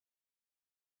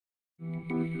Topaz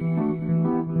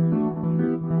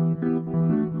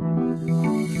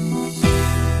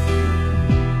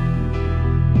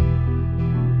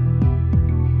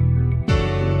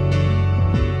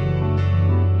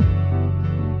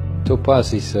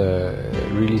is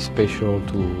really special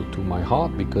to my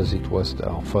heart because it was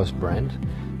our first brand.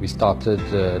 We started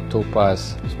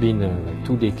Topaz, it's been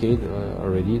 2 decades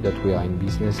already that we are in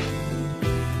business.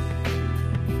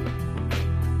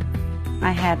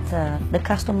 I had the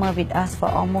customer with us for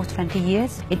almost 20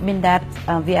 years. It means that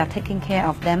we are taking care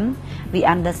of them. We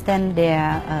understand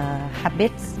their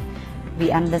habits.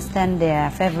 We understand their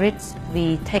favorites.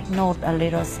 We take note of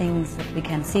little things. We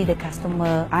can see the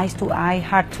customer eyes to eye,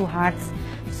 heart to heart.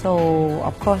 So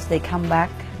of course they come back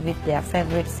with their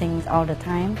favorite things all the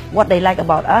time. What they like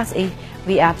about us is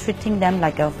we are treating them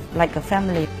like a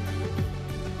family.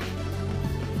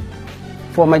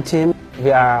 For my team, we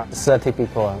are 30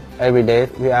 people. Every day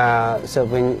we are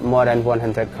serving more than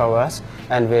 100 covers,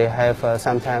 and we have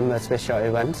sometimes special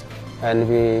events, and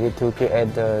we need to create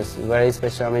very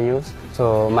special menus.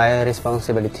 So my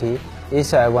responsibility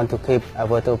is I want to keep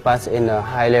our Topaz in a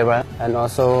high level, and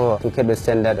also to keep the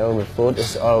standard of the food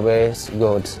is always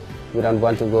good. We don't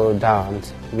want to go down.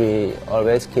 We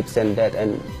always keep standard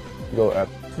and go up.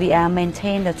 We are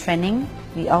maintain the training.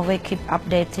 We always keep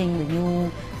updating the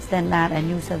new standard and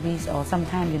new service, or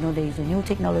sometimes there is a new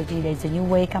technology, there is a new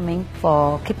way coming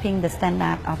for keeping the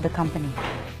standard of the company.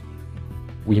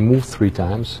 We moved 3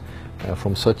 times,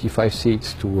 from 35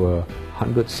 seats to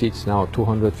 100 seats, now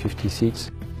 250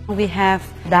 seats. We have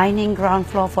dining ground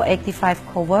floor for 85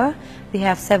 cover. We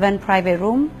have 7 private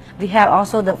rooms. We have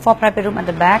also the 4 private rooms at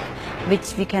the back,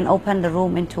 which we can open the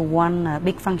room into one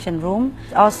big function room.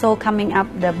 Also coming up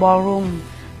the ballroom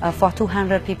for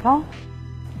 200 people.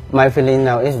 My feeling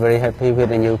now is very happy with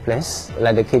the new place.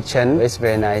 Like the kitchen, it's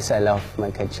very nice. I love my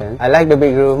kitchen. I like the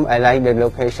big room. I like the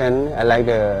location. I like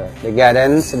the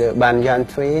gardens, the banyan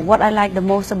tree. What I like the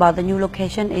most about the new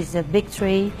location is the big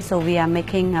tree. So we are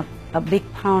making a big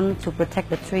pond to protect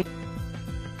the tree.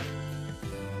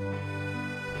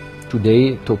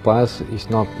 Today, Topaz is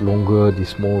not longer the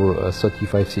small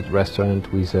 35-seat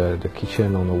restaurant with the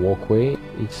kitchen on a walkway.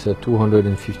 It's a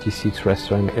 250-seat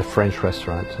restaurant, a French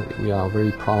restaurant. We are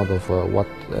very proud of what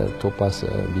Topaz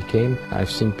became. I've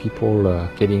seen people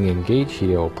getting engaged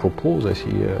here or propose. I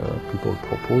see people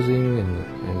proposing,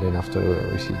 and then after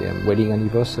we see their wedding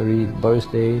anniversary,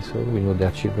 birthday, so we know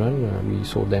their children. We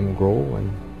saw them grow,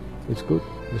 and it's good.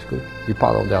 It's good. Be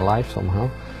part of their life somehow.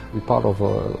 Be part of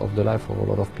the life of a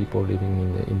lot of people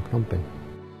living in Phnom Penh.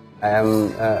 I am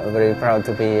very proud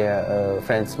to be a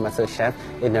French master chef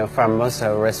in a famous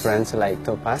restaurant like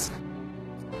Topaz.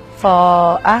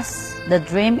 For us, the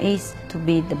dream is to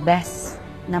be the best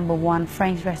 #1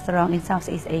 French restaurant in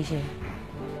Southeast Asia.